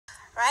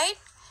right?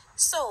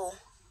 So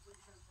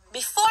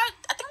before,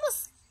 I think it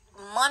was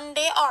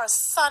Monday or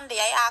Sunday,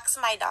 I asked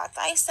my daughter,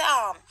 I said,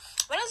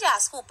 when is your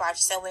school party?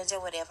 She said Wednesday,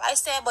 whatever. I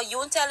said, but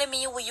you ain't telling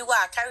me where you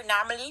are carry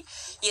normally.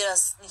 You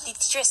just, the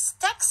teacher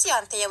text you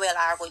and tell you, well,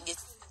 I go, the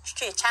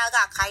child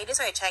got carry this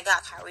or your child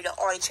got carry the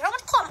or the child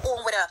would come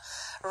home with a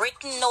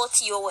written note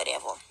to you or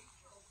whatever.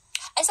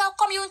 I said, how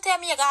come you tell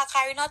me you got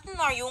carry nothing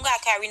or you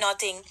got carry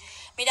nothing?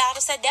 My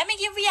daughter said, let me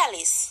give you a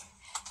list.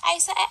 I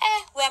said,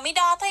 well, my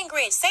daughter in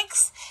grade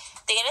 6,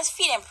 they get this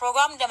feeding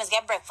program, they must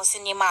get breakfast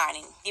in the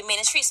morning. The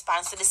ministry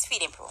responds to this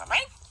feeding program,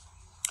 right?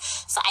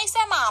 So I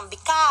said, Mom,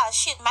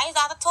 because my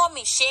daughter told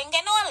me she ain't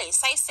get no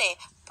list. I said,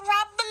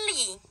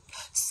 probably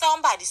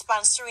somebody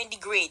sponsoring the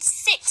grade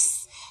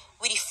 6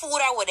 with the food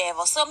or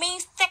whatever. So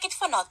me take it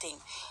for nothing.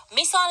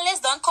 Miss on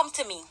list don't come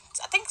to me.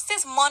 I think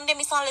since Monday,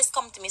 Miss on list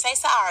come to me. So I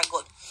said, all right,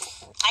 good.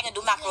 I can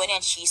do macaroni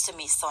and cheese to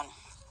my son.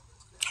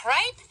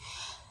 Right?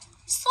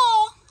 So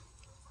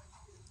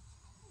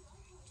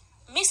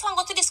Miss one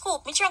go to the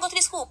school. Me try go to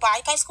the school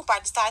party. Because school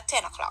party start at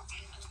 10 o'clock.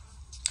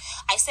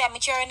 I said, I'm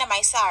trying to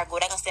my sir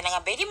good. I can stand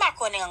and bed the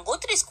macaroni and go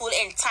to the school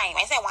in time.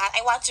 I said,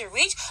 I want to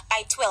reach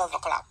by 12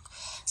 o'clock.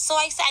 So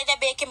I said, I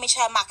bake me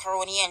try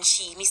macaroni and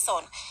cheese. My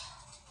son,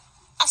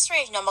 a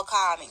strange number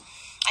call me.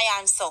 I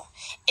answer,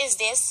 is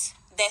this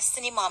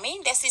Destiny, mommy?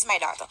 This is my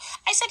daughter.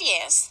 I said,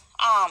 yes.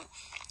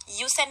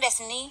 You send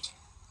Destiny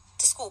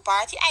to school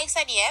party? I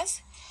said,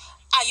 yes.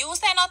 Are you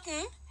saying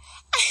nothing?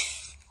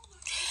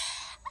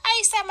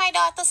 I said my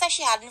daughter said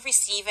she hadn't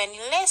received any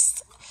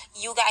list.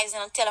 You guys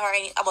didn't tell her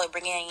about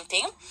bringing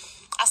anything.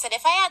 I said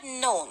if I had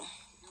known,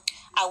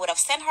 I would have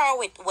sent her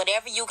with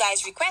whatever you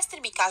guys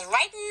requested, because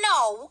right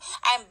now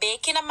I'm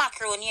baking a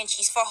macaroni and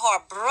cheese for her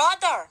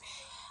brother.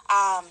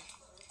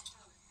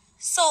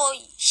 So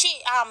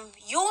she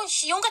you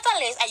don't get a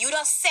list and you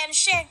just send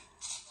she.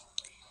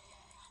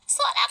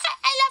 So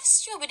I love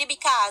stupid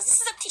because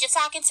this is a teacher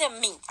talking to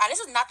me, and this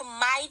is not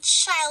my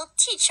child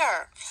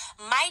teacher.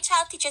 My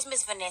child teacher is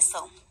Miss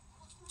Vanessa.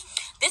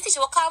 This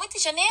teacher, what call me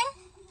teacher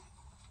name?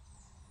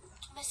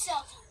 Miss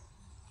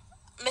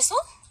who?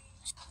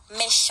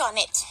 Miss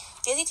Shonette.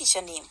 There's the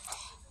teacher name.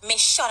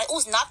 Miss Shonette,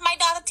 who's not my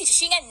daughter teacher.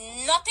 She got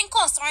nothing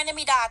concerning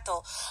me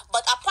daughter.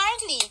 But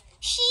apparently,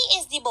 she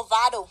is the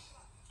bovado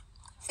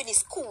for the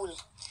school.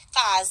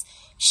 Because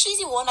she's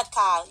the one that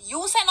called.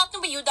 You say nothing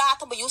but your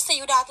daughter, but you say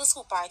your daughter's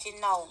school party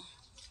now.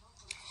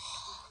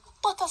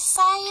 But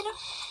aside,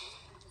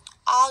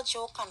 all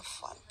joke and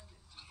fun.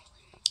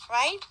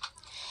 Right?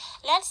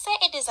 Let's say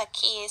it is a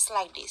case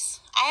like this.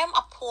 I am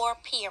a poor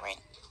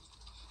parent.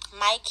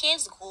 My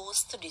kids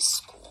goes to this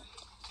school.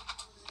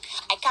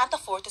 I can't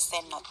afford to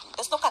send nothing.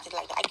 Let's look at it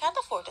like that. I can't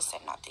afford to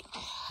send nothing.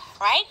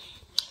 Right?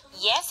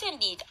 Yes,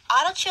 indeed.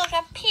 Other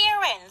children,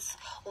 parents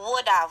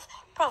would have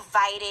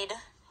provided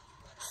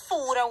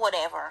food or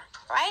whatever.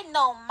 Right?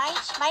 No, my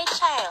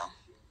child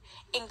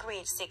in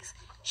grade 6,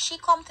 she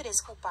come to the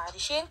school party.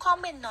 She ain't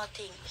come with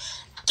nothing.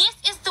 This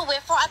is the way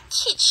for a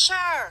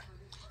teacher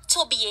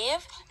to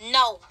behave.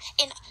 No.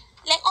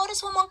 Like, oh,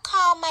 this woman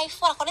call my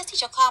phone. This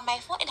teacher call my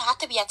phone. It had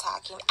to be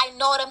attacking. I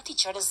know them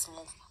teacher this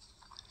move.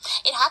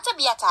 It had to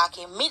be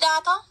attacking. Me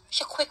daughter,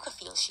 she quick to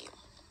feel she.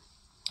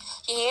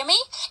 You hear me?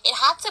 It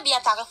had to be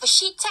attacking. For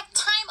she take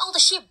time out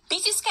of she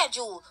busy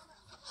schedule.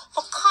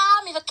 For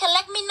call me, for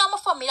collect me number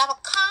for me. For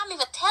call me,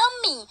 for tell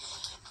me.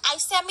 I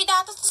send me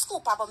daughter to school,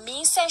 Papa.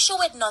 Me send she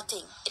with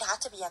nothing. It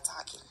had to be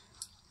attacking.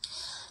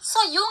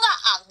 So you gonna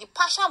act the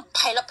passion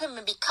pile up in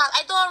me because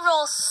I don't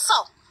roll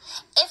so.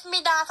 If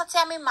me daughter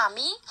tell me,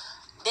 mommy,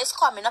 this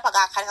coming up, I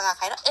got kind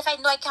of. If I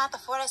know I can't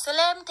afford it, so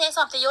let me tell you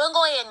something. You ain't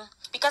go in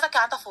because I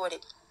can't afford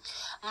it.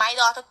 My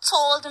daughter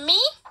told me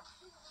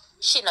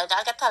she not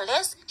get a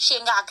list. She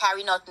ain't gonna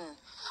carry nothing.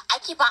 I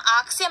keep on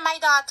asking my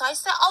daughter. I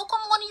said, how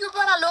come one of you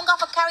brother longer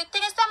for carry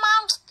things? I said,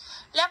 Mom,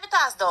 let me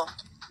ask though.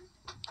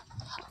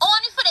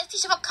 Only for this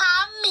teacher for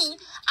call me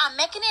and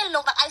making it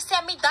look like I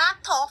send me that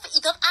off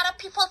eat out other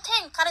people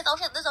think.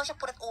 Because this how she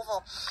put it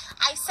over.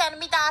 I send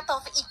me that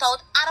off eat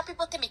out other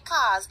people think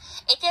because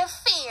it is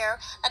fair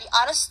that the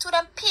other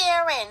student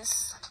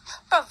parents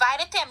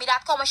provided to me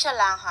that commercial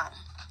long hand.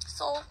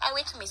 So I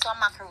wait to me some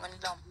macaroni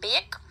don't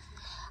bake.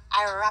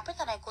 I wrap it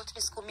and I go to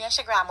the school. Me and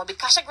she grandma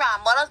because she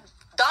grandmother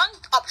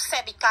don't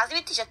upset because the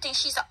teacher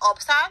thinks she's an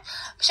upstart.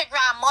 She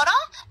grandmother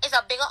is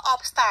a bigger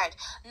upstart.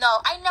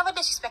 No, I never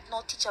disrespect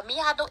no teacher. Me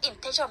had no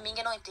intention of me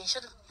get no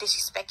intention of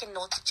disrespecting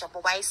no teacher.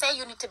 But why I say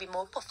you need to be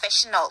more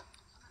professional.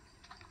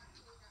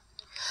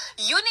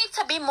 You need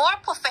to be more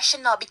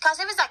professional because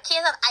if it's a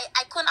case that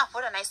I couldn't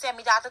afford and I send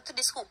me daughter to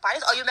the school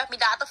parties or you make me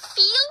daughter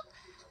feel,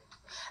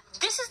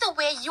 this is the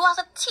way you as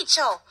a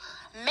teacher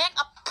make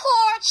a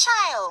poor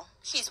child.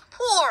 She's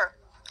poor.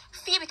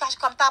 Feel because she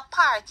come to a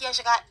party and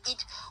she got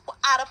eat what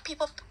other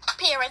people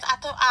parents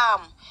at the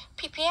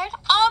prepared.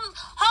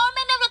 How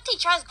many of the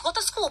teachers go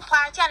to school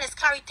party and is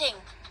carry thing?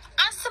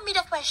 Answer me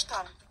the question.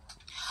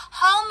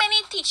 How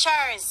many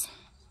teachers?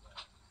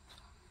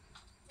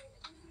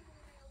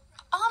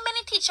 How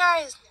many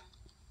teachers?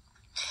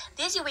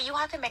 This is the way you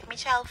have to make my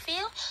child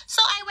feel.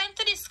 So I went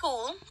to the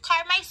school,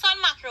 carried my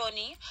son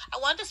macaroni. I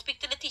wanted to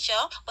speak to the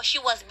teacher, but she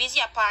was busy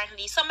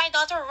apparently. So my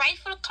daughter, right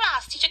for the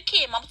class, teacher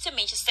came up to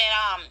me. She said,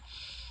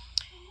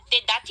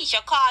 did that teacher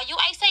call you?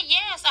 I said,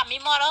 yes. And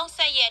my mother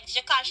said, yeah,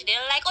 teacher called. She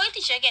didn't like all the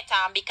teacher get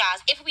on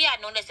because if we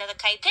had known this other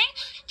kind of thing,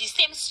 the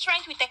same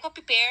strength we take for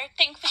prepare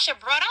thing for your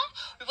brother,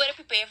 we would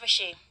have prepared for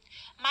she.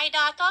 My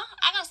daughter,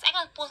 I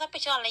can post a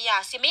picture on the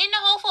yasi. Me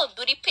know how to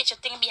do the picture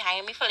thing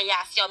behind me for the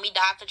yasi on my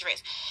daughter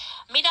dress.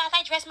 My daughter,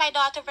 I dressed my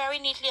daughter very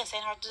neatly and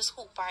sent her to the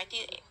school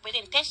party with the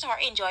intention of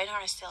her enjoying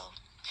herself.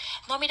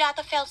 No, my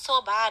daughter felt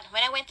so bad.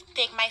 When I went to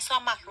take my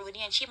son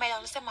macaroni and my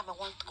daughter said, Mama, I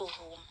want to go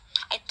home.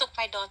 I took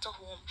my daughter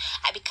home.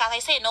 Because I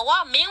said, you know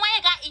what? Me, why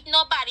I got eat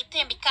nobody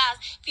thing? Because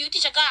for you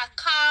teacher got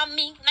call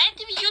me. Not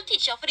even you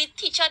teacher, for the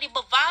teacher, the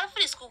baval for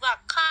the school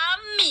got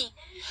call me.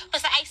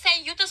 Because I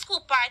sent you to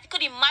school party.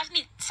 Could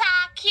imagine it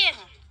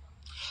talking.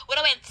 When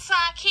I went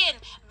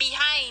talking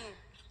behind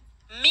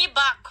me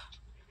back.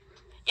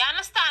 You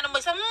understand? I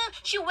said,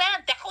 she went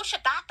and decorated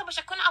her daughter, but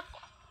she couldn't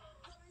afford.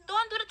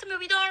 Don't do that to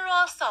me. We don't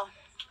roll so.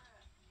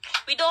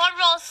 We don't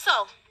roll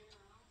so.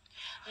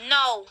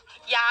 No.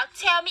 Y'all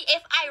tell me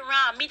if I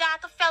ran. My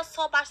daughter felt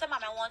so bad. She said,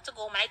 Mom, I want to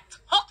go home. And I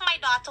took my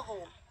daughter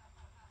home.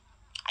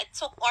 I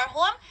took her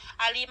home.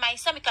 I leave my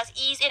son because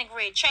he's in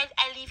grade 12.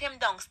 I leave him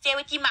downstairs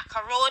with the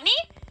macaroni.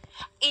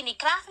 In the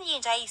class, and he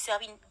enjoy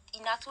himself. He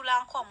not too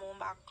long come home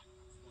back.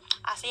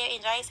 I say, you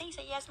enjoy yourself? He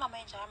said, yes, Mama,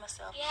 I enjoy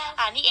myself. Yes.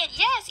 And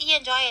he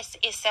enjoys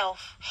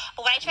himself.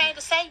 But what I'm trying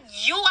to say,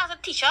 you as a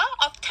teacher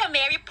of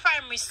Tamari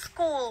Primary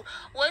School,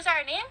 what is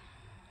her name?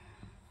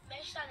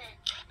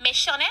 Miss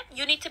Shanet,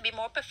 you need to be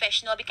more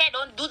professional because I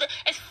don't do the.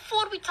 It's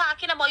food we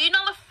talking about. You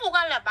know what food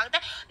I love back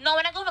there. Now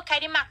when I go for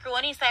carry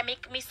macaroni, so I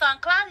make me son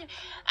class, and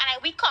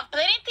we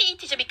complaining to each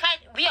teacher because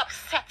we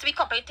upset. We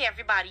complain to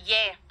everybody.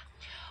 Yeah,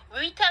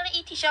 we telling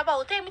each teacher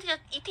about it.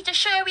 Each teacher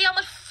show we how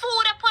much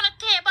food up on the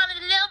table and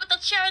a little bit of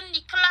chair in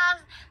the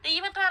class. They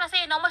even trying to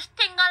say how much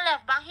thing I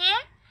left back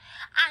here.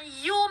 And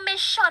you,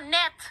 Miss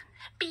Shanet,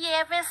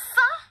 behaving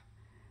so.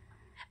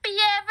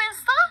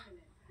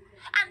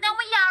 And then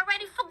when y'all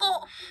ready for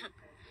go,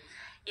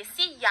 you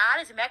see, y'all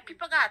is make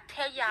people gotta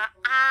tell y'all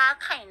all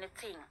kind of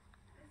thing.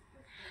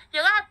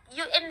 You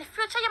in the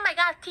future you might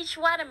gotta teach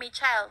one of me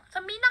child.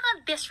 So me not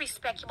gonna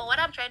disrespect you, but what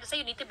I'm trying to say,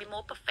 you need to be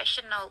more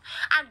professional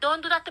and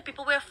don't do that to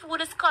people where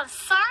food is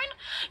concerned.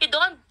 You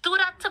don't do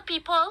that to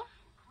people.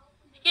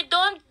 You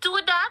don't do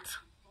that.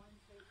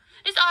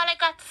 It's all I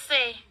got to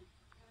say.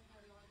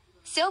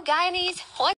 So Guyanese.